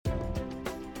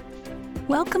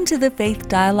Welcome to the Faith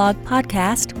Dialogue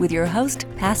podcast with your host,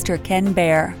 Pastor Ken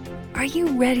Baer. Are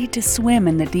you ready to swim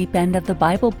in the deep end of the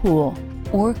Bible pool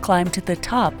or climb to the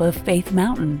top of Faith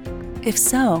Mountain? If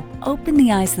so, open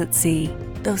the eyes that see,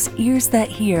 those ears that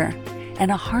hear,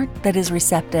 and a heart that is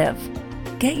receptive.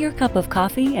 Get your cup of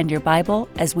coffee and your Bible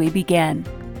as we begin.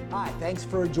 Hi, thanks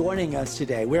for joining us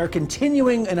today. We are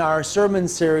continuing in our sermon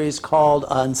series called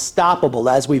Unstoppable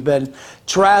as we've been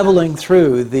traveling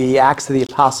through the Acts of the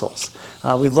Apostles.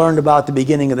 We've learned about the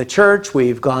beginning of the church.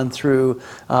 We've gone through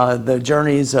the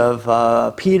journeys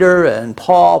of Peter and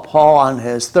Paul. Paul, on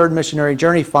his third missionary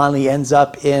journey, finally ends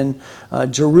up in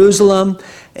Jerusalem.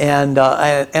 And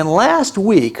last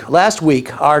week,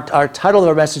 our title of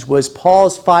our message was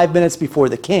Paul's 5 Minutes Before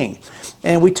the King.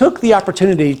 And we took the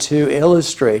opportunity to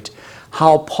illustrate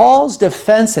how Paul's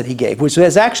defense that he gave, which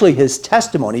was actually his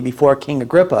testimony before King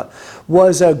Agrippa,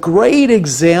 was a great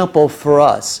example for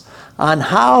us on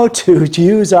how to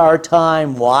use our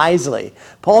time wisely.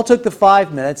 Paul took the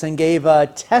 5 minutes and gave a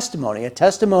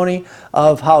testimony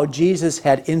of how Jesus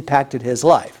had impacted his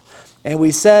life. And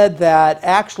we said that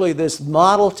actually this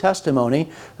model testimony,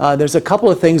 there's a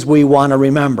couple of things we want to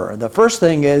remember. The first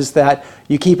thing is that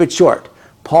you keep it short.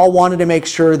 Paul wanted to make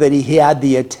sure that he had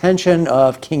the attention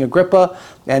of King Agrippa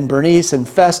and Bernice and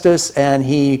Festus, and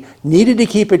he needed to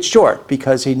keep it short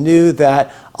because he knew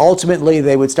that ultimately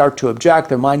they would start to object,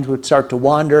 their minds would start to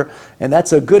wander, and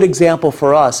that's a good example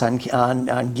for us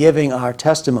on giving our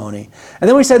testimony. And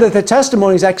then we said that the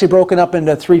testimony is actually broken up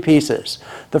into three pieces.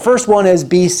 The first one is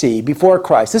BC, before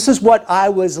Christ. This is what I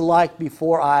was like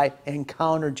before I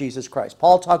encountered Jesus Christ.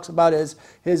 Paul talks about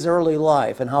his early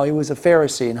life and how he was a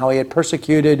Pharisee and how he had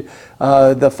persecuted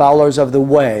the followers of the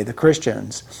way, the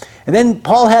Christians. And then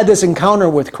Paul had this encounter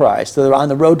with Christ on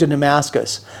the road to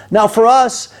Damascus. Now for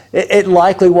us, it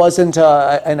likely wasn't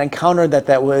an encounter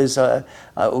that was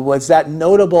that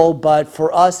notable, but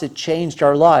for us it changed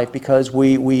our life because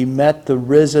we met the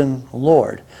risen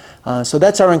Lord. So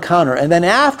that's our encounter. And then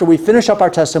after we finish up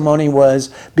our testimony was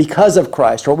because of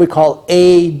Christ, or what we call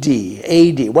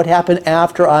AD. What happened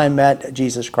after I met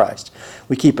Jesus Christ?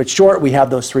 We keep it short. We have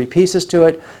those three pieces to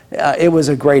it. It was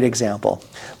a great example.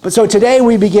 But so today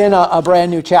we begin a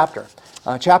brand new chapter.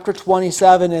 Chapter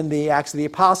 27 in the Acts of the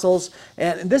Apostles.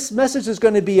 And this message is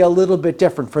going to be a little bit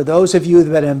different. For those of you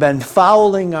that have been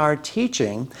following our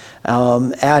teaching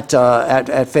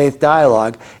at Faith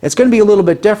Dialogue, it's going to be a little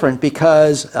bit different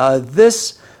because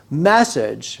this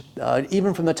message,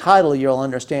 even from the title you'll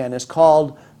understand, is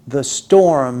called The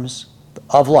Storms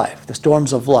of Life. The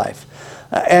Storms of Life.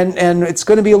 And it's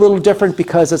going to be a little different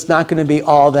because it's not going to be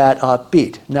all that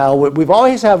upbeat. Now, we've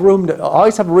always have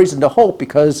a reason to hope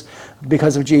because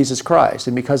of Jesus Christ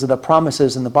and because of the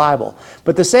promises in the Bible.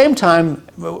 But at the same time,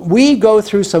 we go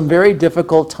through some very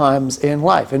difficult times in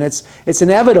life, and it's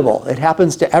inevitable. It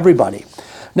happens to everybody.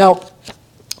 Now,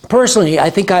 personally, I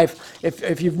think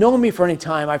if you've known me for any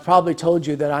time, I've probably told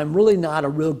you that I'm really not a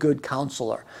real good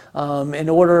counselor. In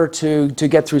order to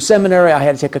get through seminary, I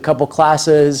had to take a couple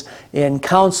classes in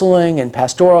counseling and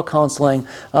pastoral counseling,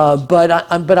 but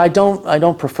I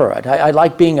don't prefer it. I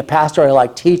like being a pastor. I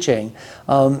like teaching,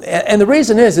 and the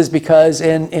reason is because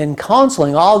in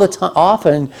counseling, all the time,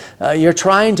 often you're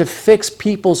trying to fix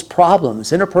people's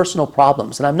problems, interpersonal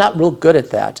problems, and I'm not real good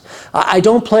at that. I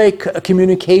don't play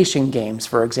communication games,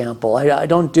 for example. I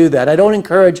don't do that. I don't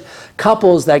encourage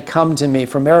couples that come to me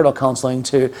for marital counseling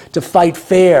to fight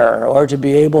fair or to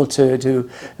be able to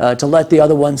let the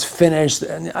other ones finish.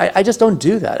 I just don't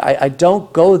do that. I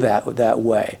don't go that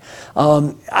way.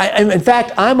 In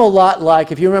fact, I'm a lot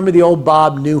like, if you remember the old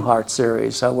Bob Newhart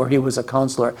series where he was a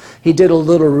counselor, he did a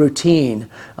little routine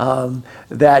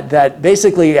that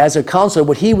basically, as a counselor,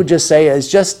 what he would just say is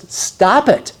just stop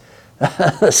it.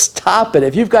 Stop it.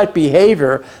 If you've got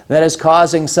behavior that is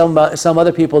causing some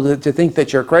other people to think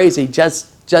that you're crazy,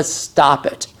 just stop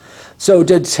it. So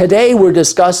today we're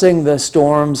discussing the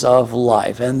storms of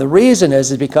life. And the reason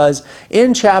is because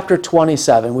in chapter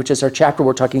 27, which is our chapter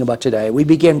we're talking about today, we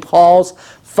begin Paul's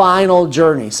final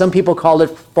journey. Some people call it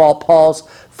Paul's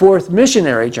fourth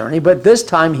missionary journey, but this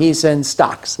time he's in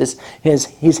stocks.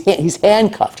 He's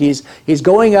handcuffed. He's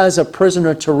going as a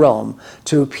prisoner to Rome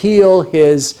to appeal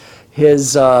the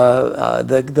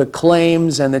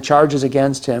claims and the charges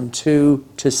against him to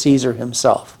Caesar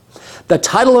himself. The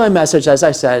title of my message, as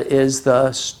I said, is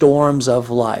The Storms of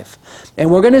Life. And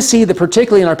we're going to see that,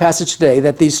 particularly in our passage today,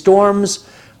 that these storms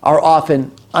are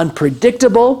often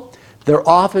unpredictable, they're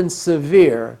often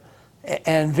severe,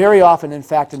 and very often, in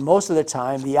fact, and most of the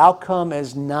time, the outcome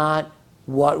is not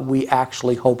what we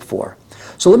actually hope for.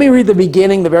 So let me read the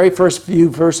beginning, the very first few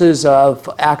verses of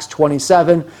Acts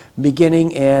 27,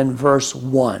 beginning in verse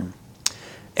 1.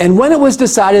 And when it was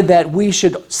decided that we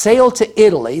should sail to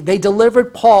Italy, they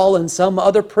delivered Paul and some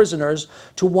other prisoners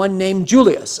to one named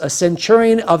Julius, a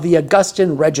centurion of the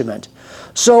Augustan regiment.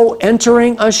 So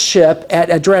entering a ship at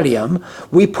Adretium,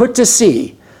 we put to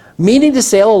sea, meaning to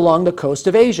sail along the coast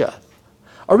of Asia.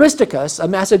 Aristarchus, a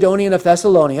Macedonian of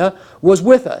Thessalonica, was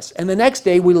with us, and the next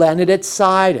day we landed at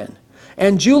Sidon.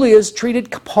 And Julius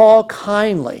treated Paul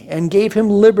kindly and gave him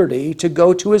liberty to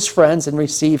go to his friends and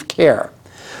receive care.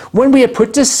 When we had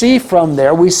put to sea from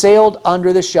there, we sailed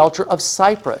under the shelter of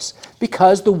Cyprus,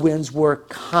 because the winds were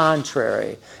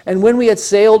contrary. And when we had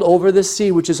sailed over the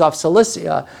sea, which is off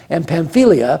Cilicia and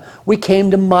Pamphylia, we came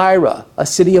to Myra, a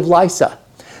city of Lycia.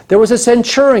 There was a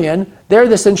centurion. There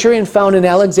the centurion found an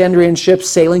Alexandrian ship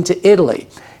sailing to Italy,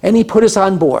 and he put us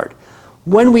on board.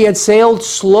 When we had sailed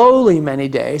slowly many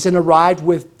days and arrived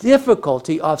with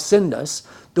difficulty off Cnidus,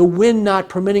 the wind not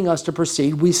permitting us to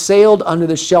proceed, we sailed under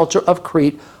the shelter of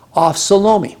Crete off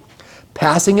Salome.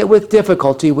 Passing it with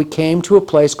difficulty, we came to a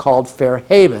place called Fair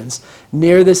Havens,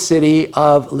 near the city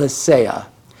of Lycia.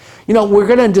 You know, we're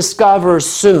going to discover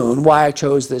soon why I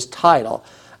chose this title.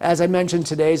 As I mentioned,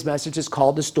 today's message is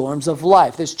called The Storms of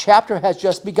Life. This chapter has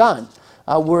just begun.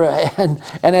 And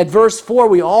at verse 4,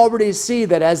 we already see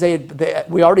that as they had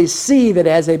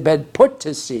been put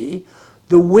to sea,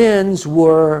 the winds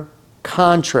were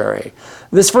contrary.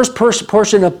 This first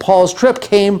portion of Paul's trip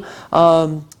came,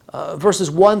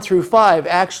 verses 1 through 5,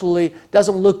 actually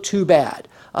doesn't look too bad.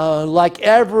 Like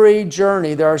every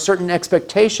journey, there are certain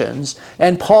expectations,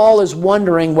 and Paul is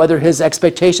wondering whether his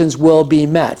expectations will be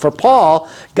met. For Paul,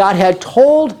 God had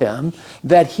told him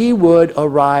that he would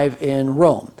arrive in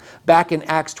Rome. Back in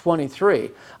Acts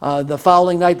 23, the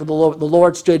following night, the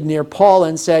Lord stood near Paul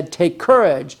and said, "Take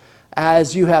courage,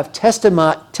 as you have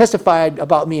testified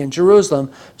about me in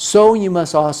Jerusalem, so you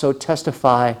must also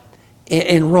testify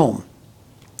in Rome."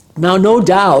 Now, no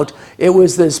doubt, it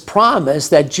was this promise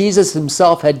that Jesus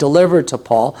himself had delivered to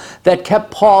Paul that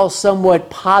kept Paul somewhat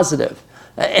positive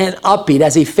and upbeat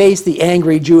as he faced the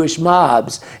angry Jewish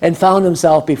mobs and found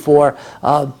himself before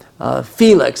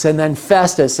Felix and then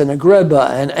Festus and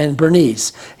Agrippa and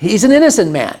Bernice. He's an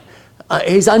innocent man.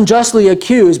 He's unjustly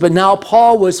accused, but now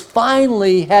Paul was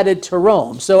finally headed to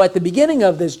Rome. So at the beginning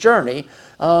of this journey,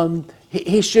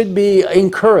 he should be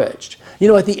encouraged. You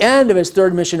know, at the end of his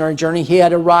third missionary journey, he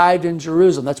had arrived in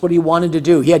Jerusalem. That's what he wanted to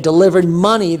do. He had delivered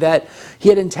money that he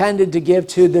had intended to give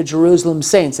to the Jerusalem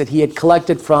saints that he had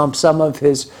collected from some of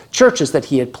his churches that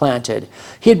he had planted.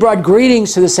 He had brought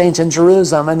greetings to the saints in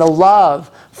Jerusalem and the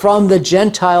love from the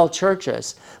Gentile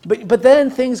churches. But then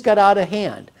things got out of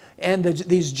hand. And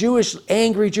these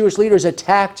angry Jewish leaders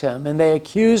attacked him, and they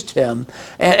accused him.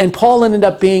 And Paul ended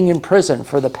up being in prison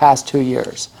for the past 2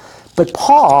 years. But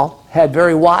Paul had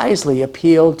very wisely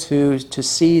appealed to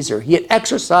Caesar. He had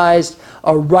exercised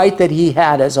a right that he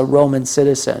had as a Roman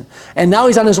citizen. And now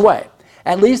he's on his way.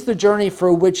 At least the journey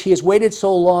for which he has waited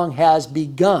so long has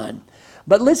begun.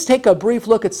 But let's take a brief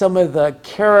look at some of the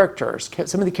characters.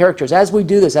 As we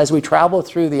do this, as we travel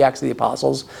through the Acts of the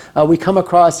Apostles, we come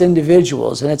across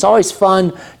individuals. And it's always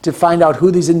fun to find out who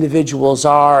these individuals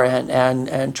are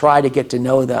and try to get to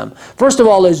know them. First of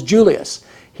all is Julius.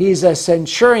 He's a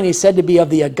centurion. He's said to be of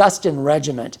the Augustan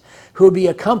regiment, who would be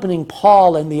accompanying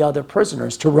Paul and the other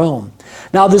prisoners to Rome.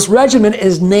 Now, this regiment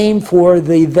is named for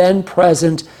the then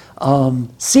present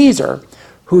Caesar,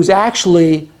 who's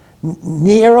actually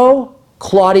Nero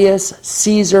Claudius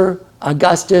Caesar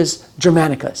Augustus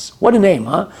Germanicus. What a name,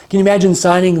 huh? Can you imagine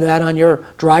signing that on your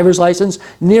driver's license?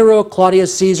 Nero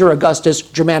Claudius Caesar Augustus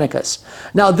Germanicus.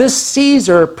 Now, this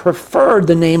Caesar preferred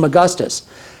the name Augustus,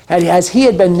 as he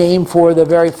had been named for the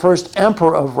very first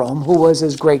emperor of Rome, who was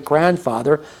his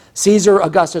great-grandfather, Caesar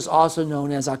Augustus, also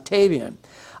known as Octavian.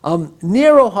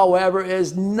 Nero, however,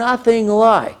 is nothing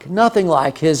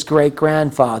like his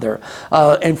great-grandfather.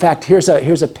 In fact, here's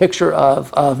a picture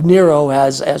of Nero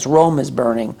as Rome is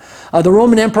burning. The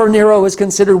Roman Emperor Nero is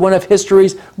considered one of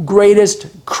history's greatest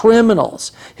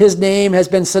criminals. His name has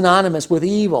been synonymous with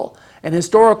evil, and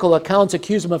historical accounts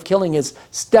accuse him of killing his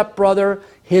stepbrother,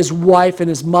 his wife, and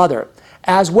his mother,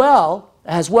 as well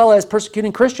as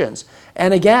persecuting Christians.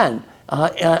 And again,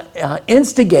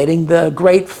 instigating the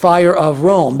Great Fire of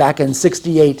Rome back in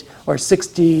 68 or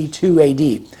 62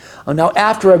 AD. Now,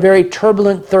 after a very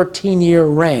turbulent 13-year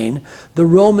reign, the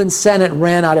Roman Senate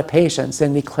ran out of patience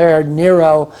and declared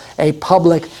Nero a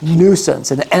public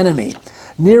nuisance, an enemy.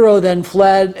 Nero then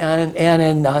fled, and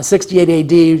in 68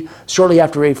 AD, shortly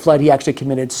after he fled, he actually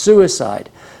committed suicide.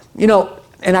 You know,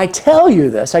 And I tell you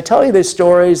these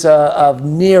stories of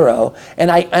Nero,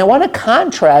 and I want to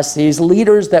contrast these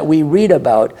leaders that we read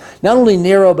about, not only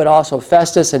Nero, but also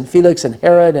Festus and Felix and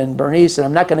Herod and Bernice, and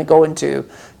I'm not going to go into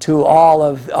all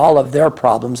of their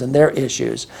problems and their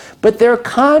issues, but they're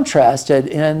contrasted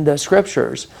in the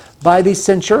scriptures by these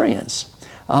centurions.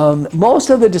 Most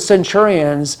of the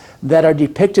centurions that are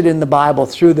depicted in the Bible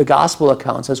through the gospel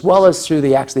accounts, as well as through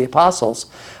the Acts of the Apostles,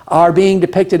 are being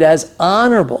depicted as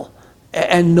honorable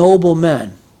and noble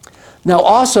men. Now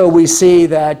also we see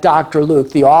that Dr.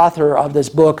 Luke, the author of this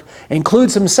book,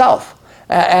 includes himself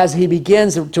as he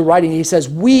begins to writing. He says,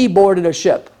 "We boarded a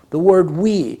ship." The word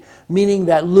 "we," meaning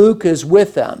that Luke is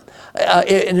with them.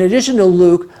 In addition to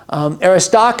Luke,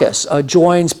 Aristarchus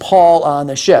joins Paul on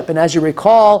the ship. And as you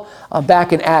recall,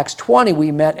 back in Acts 20,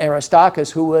 we met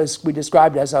Aristarchus, who we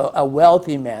described as a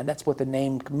wealthy man. That's what the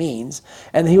name means.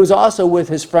 And he was also with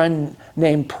his friend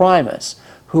named Primus,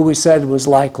 who we said was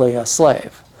likely a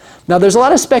slave. Now, there's a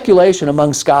lot of speculation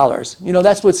among scholars. You know,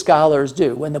 that's what scholars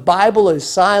do. When the Bible is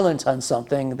silent on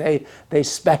something, they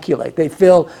speculate. They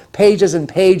fill pages and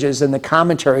pages in the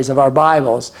commentaries of our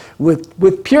Bibles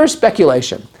with pure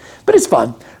speculation. But it's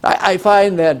fun. I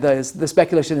find that the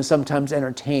speculation is sometimes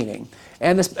entertaining.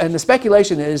 And the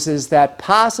speculation is that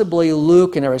possibly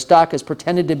Luke and Aristarchus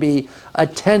pretended to be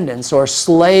attendants or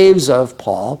slaves of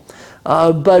Paul.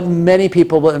 But many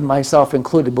people, and myself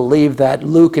included, believe that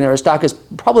Luke and Aristarchus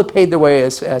probably paid their way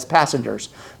as passengers.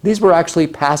 These were actually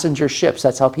passenger ships.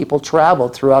 That's how people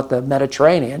traveled throughout the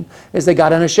Mediterranean, is they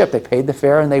got on a ship, they paid the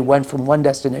fare, and they went from one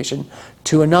destination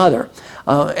to another.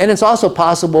 And it's also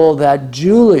possible that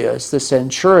Julius, the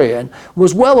centurion,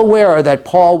 was well aware that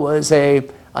Paul was a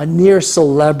near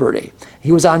celebrity.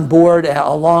 He was on board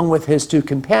along with his two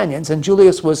companions, and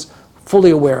Julius was fully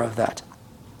aware of that.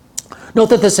 Note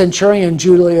that the centurion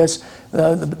Julius,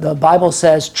 the Bible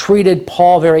says, treated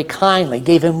Paul very kindly,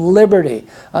 gave him liberty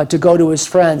to go to his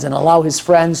friends and allow his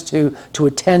friends to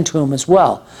attend to him as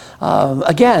well.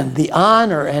 Again, the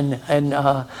honor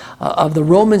of the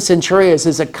Roman centurions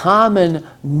is a common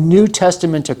New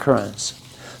Testament occurrence.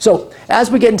 So,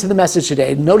 as we get into the message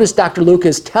today, notice Dr. Luke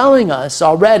is telling us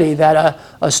already that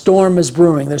a storm is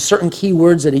brewing. There's certain key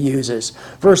words that he uses.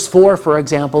 Verse 4, for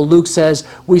example, Luke says,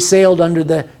 "We sailed under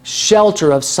the shelter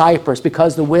of Cyprus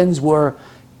because the winds were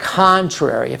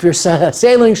contrary." If you're a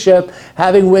sailing ship,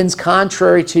 having winds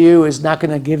contrary to you is not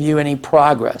going to give you any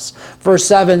progress. Verse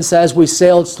 7 says, "We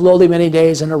sailed slowly many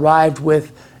days and arrived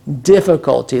with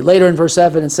difficulty." Later in verse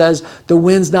 7 it says, "The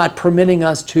wind's not permitting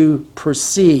us to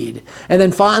proceed." And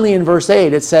then finally in verse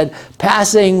 8 it said,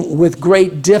 "Passing with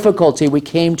great difficulty we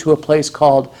came to a place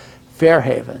called Fair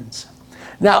Havens."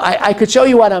 Now I could show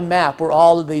you on a map where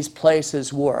all of these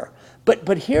places were,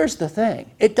 but here's the thing.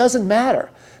 It doesn't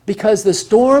matter, because the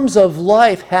storms of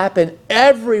life happen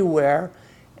everywhere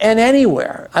and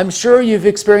anywhere. I'm sure you've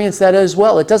experienced that as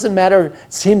well. It doesn't matter, it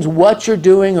seems, what you're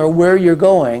doing or where you're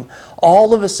going.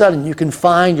 All of a sudden, you can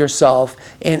find yourself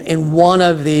in one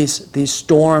of these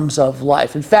storms of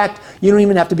life. In fact, you don't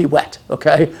even have to be wet,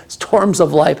 okay? Storms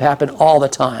of life happen all the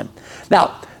time.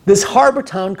 Now, this harbor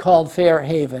town called Fair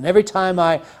Haven, every time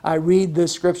I read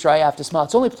this scripture, I have to smile.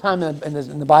 It's the only time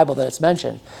in the Bible that it's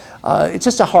mentioned. It's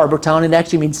just a harbor town. It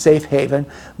actually means safe haven.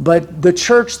 But the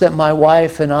church that my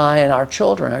wife and I and our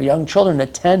children, our young children,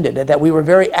 attended, that we were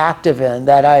very active in,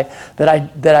 that I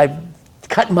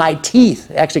cut my teeth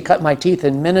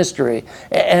in ministry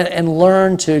and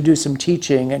learned to do some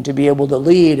teaching and to be able to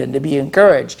lead and to be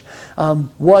encouraged,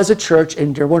 was a church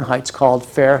in Dearborn Heights called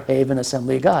Fair Haven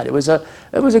Assembly of God. It was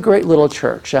a great little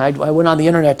church. I went on the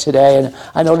internet today and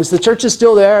I noticed the church is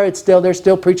still there. They're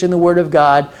still preaching the Word of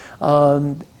God.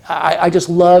 I just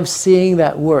love seeing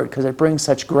that word because it brings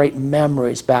such great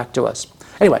memories back to us.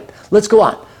 Anyway, let's go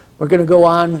on. We're going to go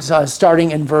on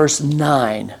starting in verse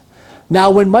 9. "Now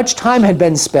when much time had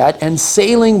been spent, and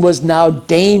sailing was now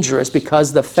dangerous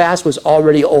because the fast was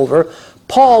already over,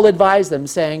 Paul advised them,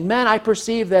 saying, 'Men, I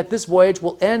perceive that this voyage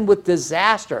will end with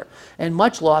disaster and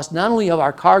much loss, not only of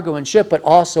our cargo and ship, but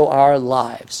also our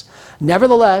lives.'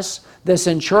 Nevertheless, the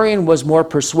centurion was more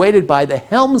persuaded by the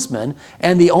helmsman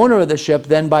and the owner of the ship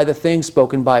than by the things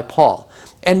spoken by Paul.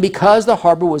 And because the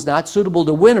harbor was not suitable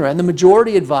to winter, and the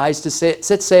majority advised to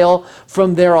set sail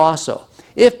from there also,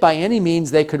 if by any means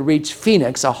they could reach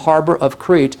Phoenix, a harbor of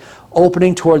Crete,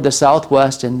 opening toward the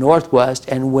southwest and northwest,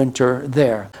 and winter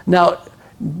there." Now,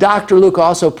 Dr. Luke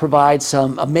also provides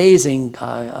some amazing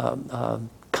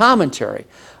commentary.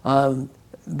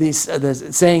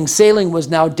 saying sailing was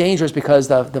now dangerous because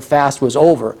the fast was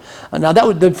over. Now,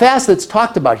 the fast that's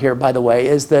talked about here, by the way,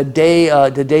 is the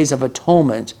Days of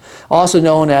Atonement, also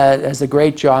known as the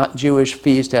great Jewish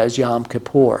feast as Yom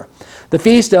Kippur. The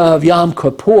feast of Yom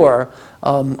Kippur,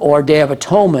 or Day of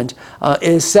Atonement,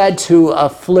 is said to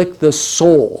afflict the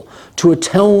soul, to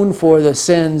atone for the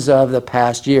sins of the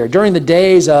past year. During the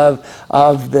days of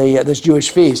this Jewish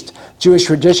feast, Jewish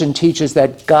tradition teaches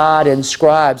that God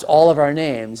inscribes all of our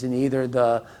names in either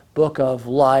the book of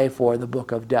life or the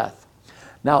book of death.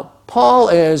 Now, Paul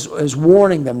is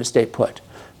warning them to stay put,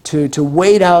 to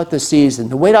wait out the season,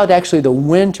 to wait out actually the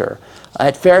winter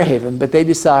at Fairhaven, but they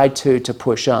decide to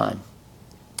push on.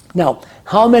 Now,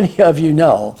 how many of you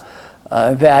know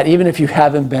that even if you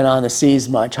haven't been on the seas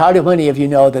much, how many of you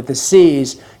know that the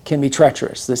seas can be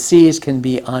treacherous? The seas can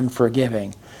be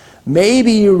unforgiving.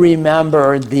 Maybe you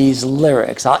remember these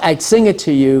lyrics. I'd sing it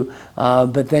to you,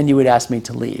 but then you would ask me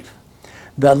to leave.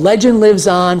 The legend lives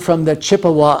on from the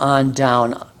Chippewa on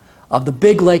down of the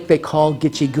big lake they call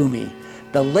Gitche Gumee.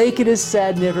 The lake, it is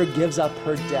said, never gives up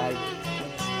her dead.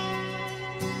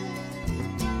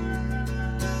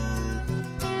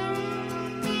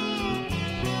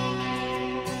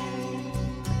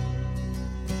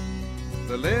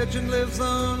 The legend lives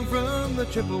on from the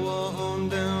Chippewa on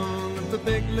down of the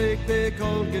big lake they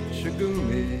call Gitche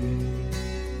Gumee.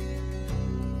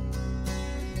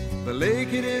 The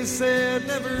lake, it is said,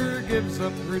 never gives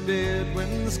up her dead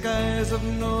when the skies of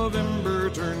November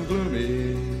turn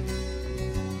gloomy.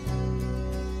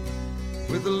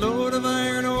 With a load of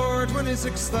iron ore,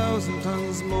 26,000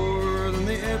 tons more than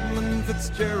the Edmund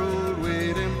Fitzgerald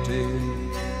weighed empty.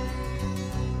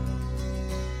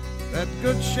 That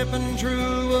good ship and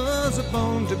true was a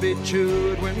bone to be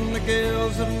chewed when the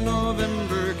gales of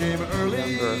November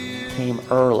came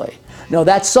early. No,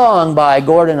 that song by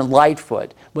Gordon and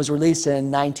Lightfoot was released in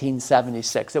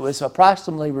 1976. It was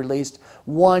approximately released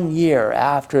 1 year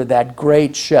after that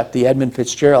great ship, the Edmund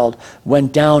Fitzgerald,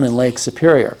 went down in Lake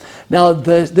Superior. Now,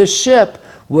 this ship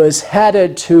was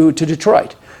headed to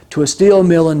Detroit, to a steel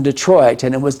mill in Detroit,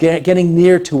 and it was getting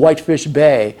near to Whitefish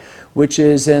Bay, which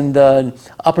is in the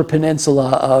Upper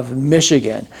Peninsula of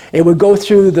Michigan. It would go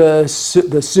through the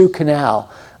Sioux Canal,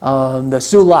 the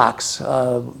Sioux Locks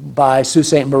by Sault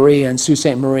Ste. Marie and Sault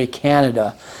Ste. Marie,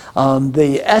 Canada.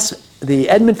 The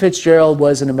Edmund Fitzgerald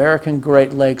was an American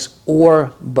Great Lakes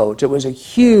ore boat. It was a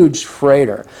huge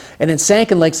freighter, and it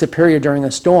sank in Lake Superior during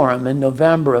a storm in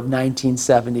November of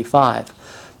 1975.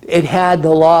 It had the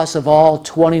loss of all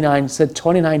 29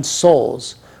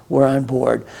 souls were on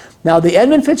board. Now, the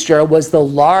Edmund Fitzgerald was the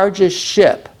largest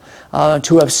ship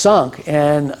to have sunk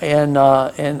in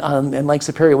Lake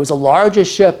Superior. It was the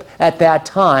largest ship at that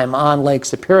time on Lake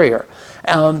Superior.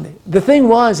 The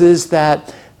thing is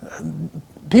that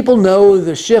people know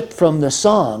the ship from the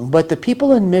song, but the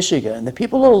people in Michigan, the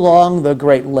people along the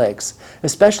Great Lakes,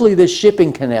 especially the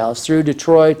shipping canals through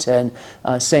Detroit and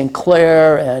St.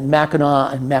 Clair and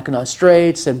Mackinac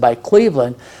Straits and by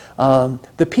Cleveland,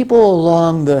 the people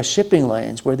along the shipping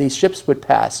lanes where these ships would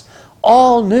pass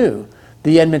all knew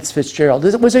the Edmund Fitzgerald.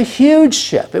 It was a huge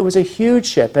ship. It was a huge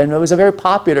ship, and it was a very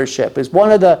popular ship. It was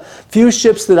one of the few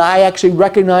ships that I actually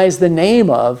recognized the name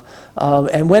of.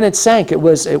 And when it sank, it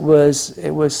was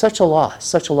such a loss,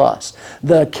 such a loss.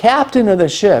 The captain of the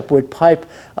ship would pipe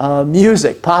pop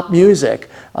music,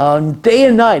 day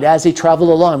and night as he traveled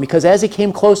along, because as he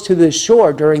came close to the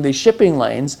shore during the shipping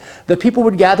lanes, the people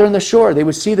would gather on the shore. They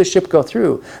would see the ship go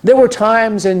through. There were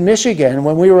times in Michigan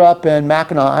when we were up in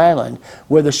Mackinac Island,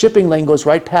 where the shipping lane goes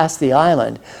right past the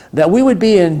island, that we would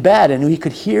be in bed and we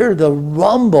could hear the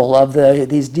rumble of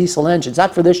these diesel engines,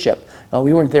 not for this ship.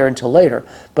 We weren't there until later,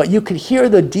 but you could hear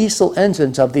the diesel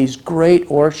engines of these great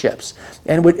ore ships,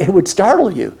 and it would startle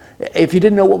you if you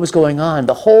didn't know what was going on.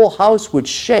 The whole house would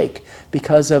shake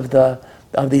because of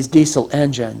these diesel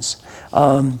engines.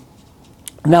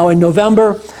 Now, in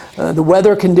November, the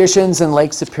weather conditions in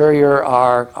Lake Superior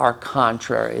are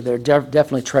contrary. They're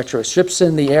definitely treacherous. Ships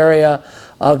in the area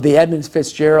of the Edmund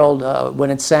Fitzgerald,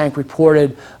 when it sank,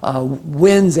 reported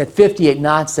winds at 58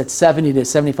 knots at 70 to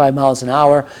 75 miles an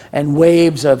hour and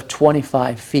waves of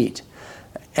 25 feet.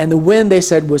 And the wind, they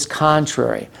said, was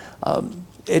contrary.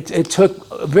 It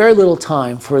took very little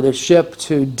time for the ship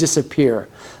to disappear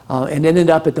and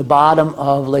ended up at the bottom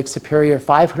of Lake Superior,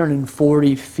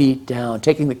 540 feet down,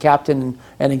 taking the captain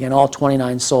and again all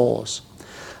 29 souls.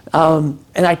 And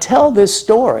I tell this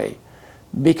story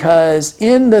because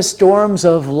in the storms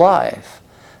of life,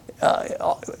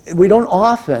 we don't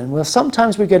often, well,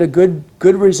 sometimes we get a good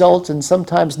result and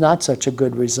sometimes not such a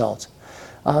good result.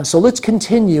 So let's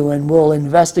continue and we'll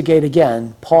investigate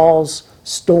again Paul's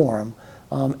storm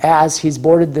as he's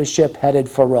boarded the ship headed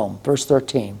for Rome. Verse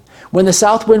 13. When the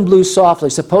south wind blew softly,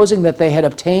 supposing that they had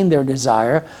obtained their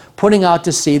desire, putting out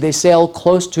to sea, they sailed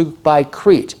close to by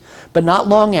Crete. But not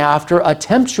long after, a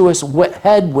tempestuous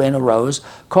headwind arose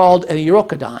called a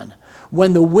Eurocodon.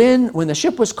 When the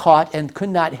ship was caught and could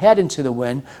not head into the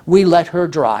wind, we let her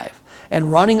drive.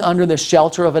 And running under the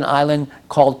shelter of an island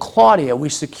called Claudia, we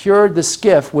secured the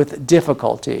skiff with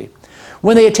difficulty.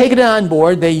 When they had taken it on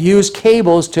board, they used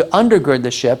cables to undergird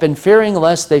the ship, and fearing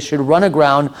lest they should run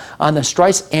aground on the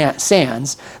Strice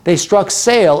sands, they struck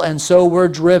sail and so were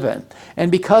driven. And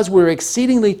because we were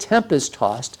exceedingly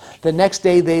tempest-tossed, the next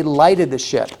day they lighted the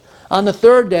ship. On the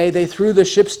third day they threw the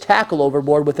ship's tackle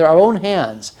overboard with their own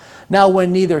hands. Now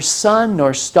when neither sun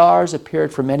nor stars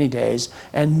appeared for many days,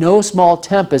 and no small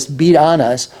tempest beat on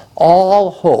us,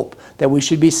 all hope that we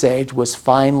should be saved was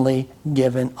finally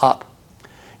given up.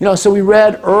 So we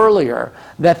read earlier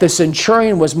that the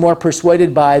centurion was more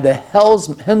persuaded by the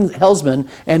helmsman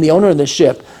and the owner of the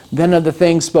ship than of the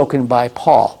things spoken by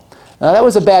Paul. Now that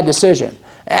was a bad decision.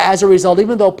 As a result,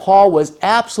 even though Paul was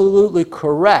absolutely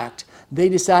correct, they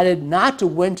decided not to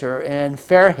winter in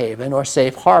Fairhaven, or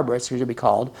Safe Harbor, as it should be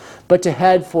called, but to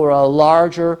head for a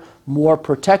larger, more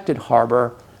protected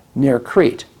harbor near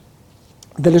Crete.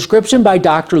 The description by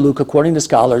Dr. Luke, according to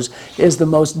scholars, is the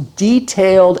most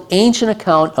detailed ancient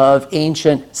account of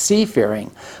ancient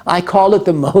seafaring. I call it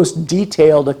the most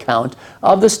detailed account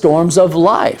of the storms of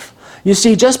life. You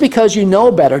see, just because you know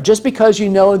better, just because you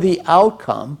know the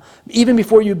outcome, even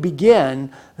before you begin,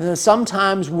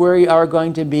 sometimes we are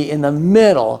going to be in the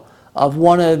middle of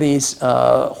one of these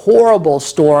horrible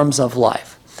storms of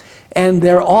life. And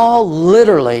they're all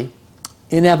literally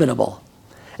inevitable.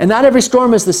 And not every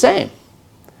storm is the same.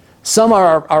 Some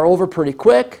are over pretty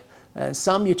quick, and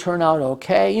some you turn out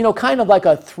okay. Kind of like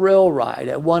a thrill ride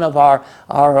at one of our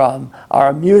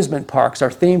amusement parks, our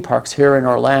theme parks here in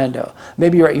Orlando.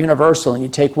 Maybe you're at Universal and you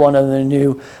take one of the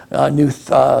new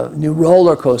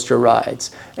roller coaster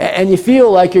rides, and you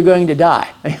feel like you're going to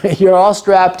die. You're all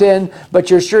strapped in,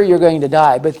 but you're sure you're going to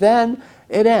die. But then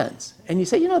it ends, and you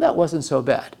say, that wasn't so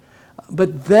bad.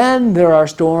 But then there are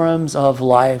storms of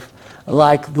life,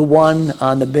 like the one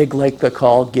on the big lake they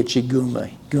call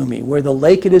Gitche-Gumee, where the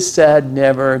lake, it is said,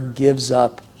 never gives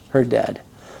up her dead.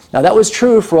 Now that was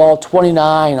true for all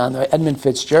 29 on the Edmund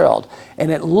Fitzgerald, and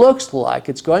it looks like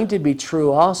it's going to be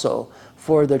true also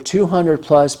for the 200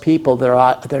 plus people that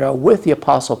are with the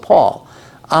Apostle Paul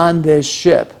on this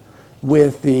ship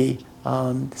with the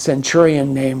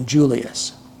centurion named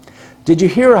Julius. Did you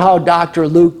hear how Dr.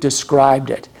 Luke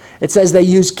described it? It says they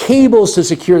used cables to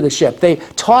secure the ship. They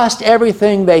tossed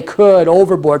everything they could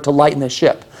overboard to lighten the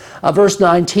ship. Verse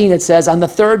 19, it says, on the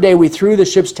third day we threw the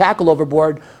ship's tackle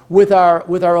overboard with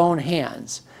our own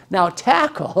hands. Now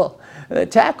tackle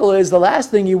is the last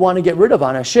thing you want to get rid of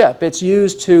on a ship. It's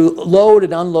used to load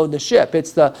and unload the ship.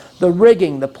 It's the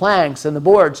rigging, the planks, and the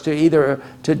boards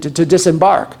to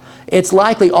disembark. It's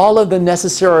likely all of the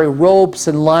necessary ropes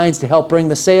and lines to help bring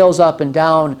the sails up and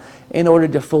down in order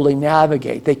to fully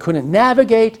navigate. They couldn't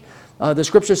navigate. The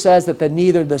scripture says that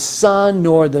neither the sun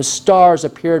nor the stars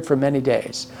appeared for many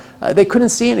days. They couldn't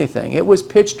see anything. It was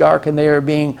pitch dark, and they were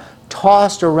being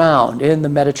tossed around in the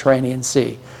Mediterranean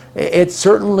Sea. It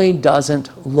certainly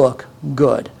doesn't look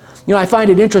good. I find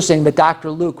it interesting that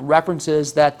Dr. Luke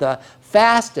references that the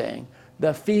fasting,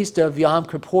 the feast of Yom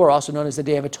Kippur, also known as the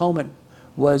Day of Atonement,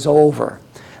 was over.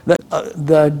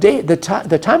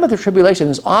 The time of the tribulation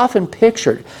is often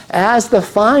pictured as the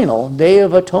final Day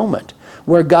of Atonement,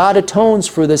 where God atones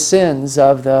for the sins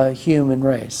of the human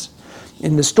race.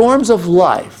 In the storms of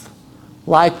life,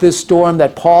 like this storm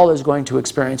that Paul is going to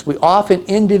experience, we often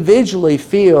individually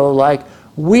feel like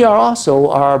we are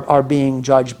also being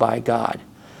judged by God.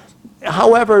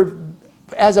 However,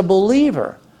 as a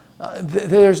believer, we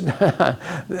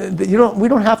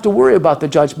don't have to worry about the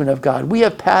judgment of God. We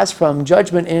have passed from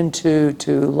judgment into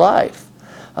life.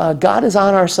 God is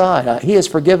on our side. He has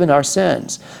forgiven our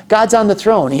sins. God's on the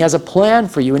throne. He has a plan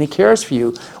for you, and He cares for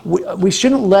you. We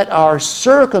shouldn't let our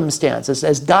circumstances,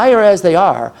 as dire as they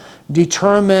are,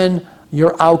 determine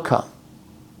your outcome.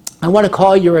 I want to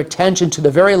call your attention to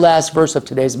the very last verse of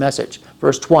today's message,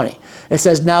 verse 20. It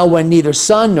says, now when neither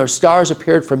sun nor stars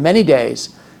appeared for many days,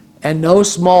 and no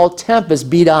small tempest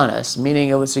beat on us, meaning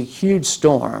it was a huge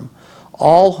storm,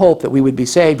 all hope that we would be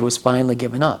saved was finally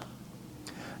given up.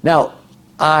 Now,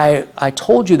 I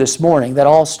told you this morning that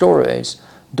all stories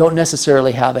don't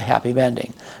necessarily have a happy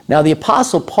ending. Now, the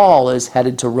Apostle Paul is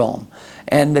headed to Rome,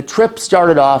 and the trip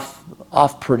started off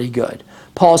pretty good.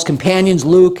 Paul's companions,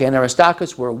 Luke and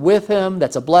Aristarchus, were with him.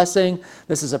 That's a blessing.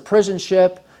 This is a prison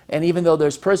ship, and even though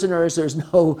there's prisoners, there's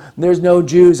no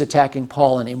Jews attacking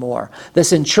Paul anymore. The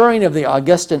centurion of the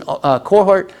Augustan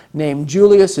cohort named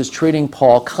Julius is treating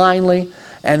Paul kindly,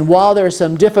 and while there are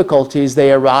some difficulties,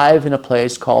 they arrive in a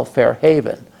place called Fair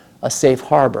Haven, a safe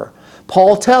harbor.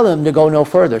 Paul tells them to go no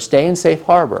further, stay in safe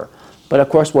harbor. But of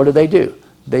course, what do?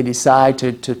 They decide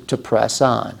to press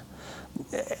on.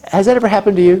 Has that ever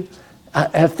happened to you?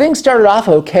 Have things started off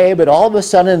okay, but all of a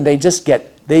sudden they just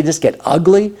get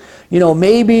ugly? You know,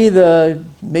 maybe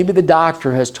the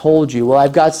doctor has told you, well,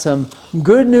 I've got some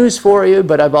good news for you,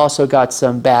 but I've also got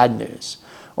some bad news.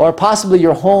 Or possibly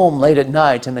you're home late at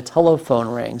night and the telephone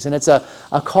rings and it's a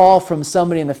call from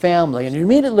somebody in the family and you're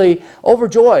immediately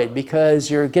overjoyed because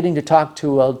you're getting to talk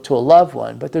to a loved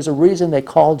one, but there's a reason they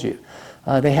called you.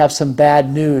 They have some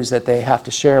bad news that they have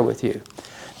to share with you.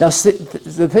 Now,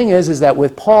 the thing is that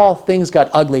with Paul, things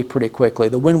got ugly pretty quickly.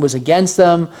 The wind was against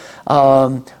them.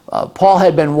 Paul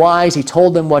had been wise. He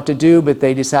told them what to do, but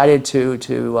they decided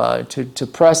to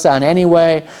press on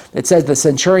anyway. It says the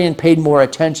centurion paid more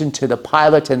attention to the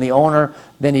pilot and the owner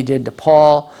than he did to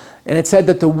Paul. And it said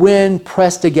that the wind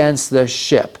pressed against the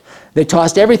ship. They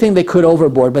tossed everything they could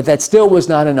overboard, but that still was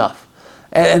not enough.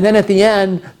 And then at the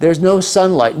end, there's no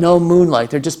sunlight, no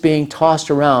moonlight. They're just being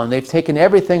tossed around. They've taken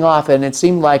everything off, and it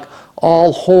seemed like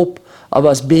all hope of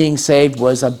us being saved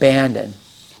was abandoned.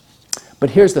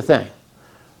 But here's the thing.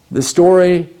 The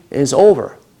story is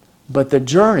over, but the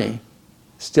journey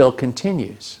still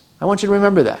continues. I want you to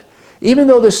remember that. Even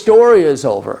though the story is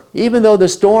over, even though the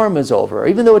storm is over,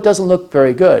 even though it doesn't look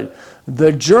very good,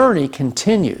 the journey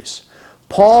continues.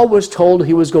 Paul was told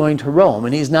he was going to Rome,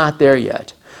 and he's not there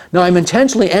yet. Now, I'm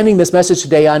intentionally ending this message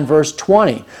today on verse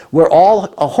 20, where all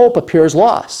hope appears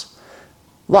lost.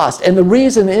 And the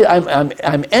reason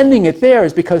I'm ending it there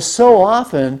is because so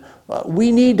often we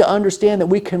need to understand that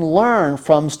we can learn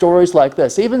from stories like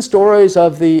this, even stories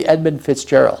of the Edmund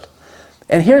Fitzgerald.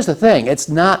 And here's the thing, it's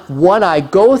not what I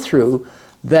go through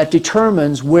that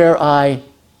determines where I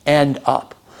end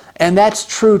up. And that's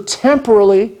true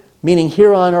temporally, meaning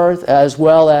here on earth, as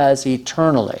well as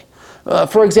eternally.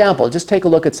 For example, just take a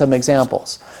look at some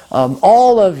examples.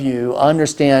 All of you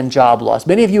understand job loss.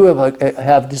 Many of you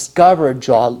have discovered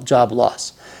job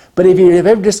loss. But if you have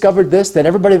ever discovered this, that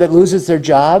everybody that loses their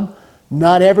job,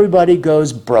 not everybody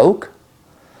goes broke.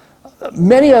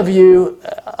 Many of you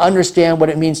understand what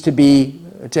it means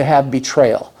to have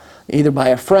betrayal, either by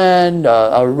a friend,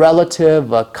 a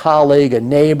relative, a colleague, a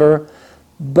neighbor.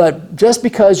 But just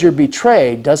because you're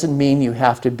betrayed doesn't mean you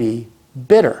have to be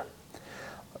bitter.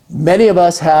 Many of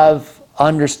us have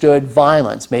understood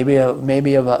violence. Many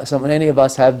of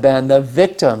us have been the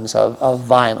victims of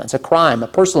violence, a crime, a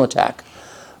personal attack.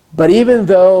 But even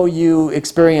though you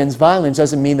experience violence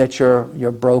doesn't mean that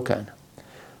you're broken.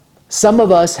 Some of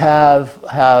us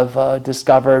have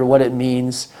discovered what it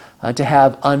means to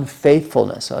have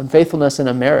unfaithfulness in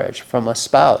a marriage from a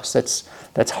spouse.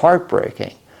 That's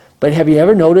heartbreaking. But have you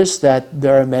ever noticed that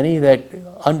there are many that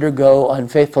undergo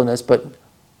unfaithfulness, but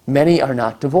many are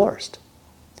not divorced?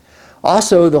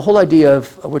 Also, the whole idea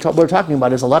of what we're talking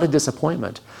about is a lot of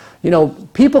disappointment. You know,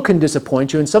 people can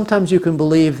disappoint you, and sometimes you can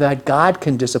believe that God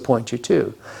can disappoint you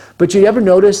too. But you ever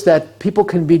notice that people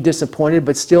can be disappointed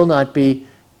but still not be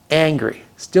angry,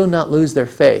 still not lose their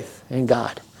faith in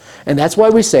God? And that's why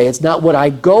we say it's not what I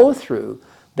go through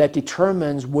that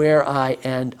determines where I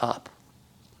end up.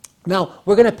 Now,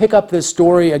 we're going to pick up this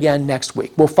story again next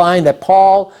week. We'll find that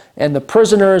Paul and the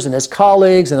prisoners and his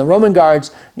colleagues and the Roman guards,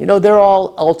 you know, they're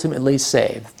all ultimately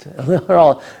saved.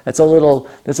 That's a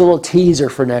little teaser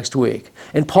for next week.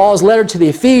 In Paul's letter to the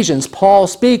Ephesians, Paul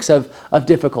speaks of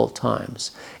difficult times.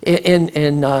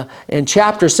 In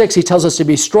chapter 6, he tells us to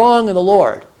be strong in the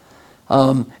Lord.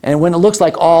 And when it looks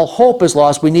like all hope is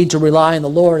lost, we need to rely on the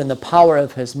Lord and the power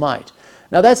of his might.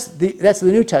 Now that's the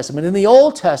New Testament. In the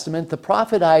Old Testament,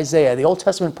 the Old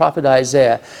Testament prophet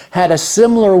Isaiah had a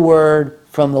similar word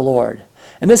from the Lord.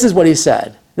 And this is what he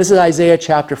said. This is Isaiah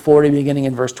chapter 40, beginning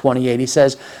in verse 28. He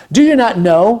says, "Do you not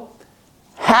know?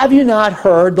 Have you not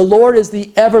heard? The Lord is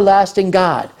the everlasting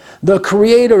God, the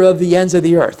creator of the ends of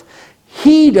the earth.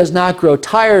 He does not grow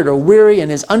tired or weary,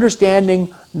 and his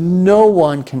understanding no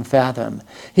one can fathom.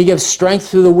 He gives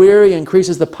strength to the weary,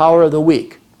 increases the power of the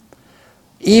weak.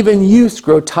 Even youths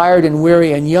grow tired and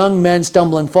weary, and young men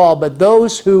stumble and fall. But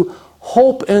those who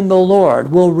hope in the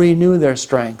Lord will renew their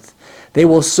strength. They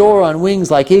will soar on wings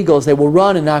like eagles. They will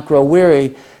run and not grow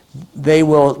weary. They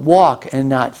will walk and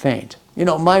not faint." You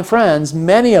know, my friends,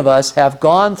 many of us have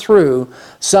gone through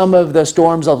some of the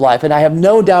storms of life, and I have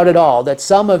no doubt at all that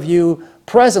some of you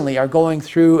presently are going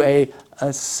through a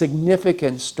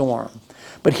significant storm.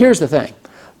 But here's the thing.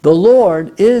 The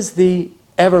Lord is the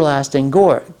everlasting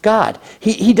God.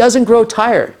 He doesn't grow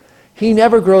tired. He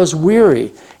never grows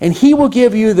weary. And He will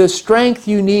give you the strength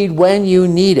you need when you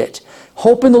need it.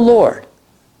 Hope in the Lord.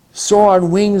 Soar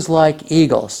on wings like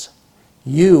eagles.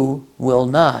 You will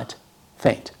not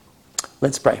faint.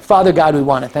 Let's pray. Father God, we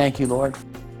want to thank you, Lord.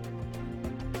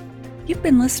 You've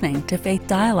been listening to Faith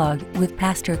Dialogue with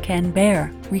Pastor Ken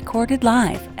Baer, recorded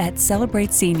live at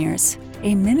Celebrate Seniors,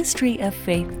 a ministry of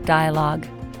Faith Dialogue.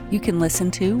 You can listen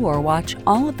to or watch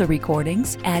all of the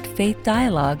recordings at Faith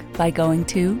Dialogue by going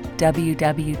to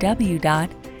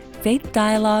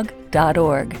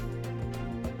www.faithdialogue.org.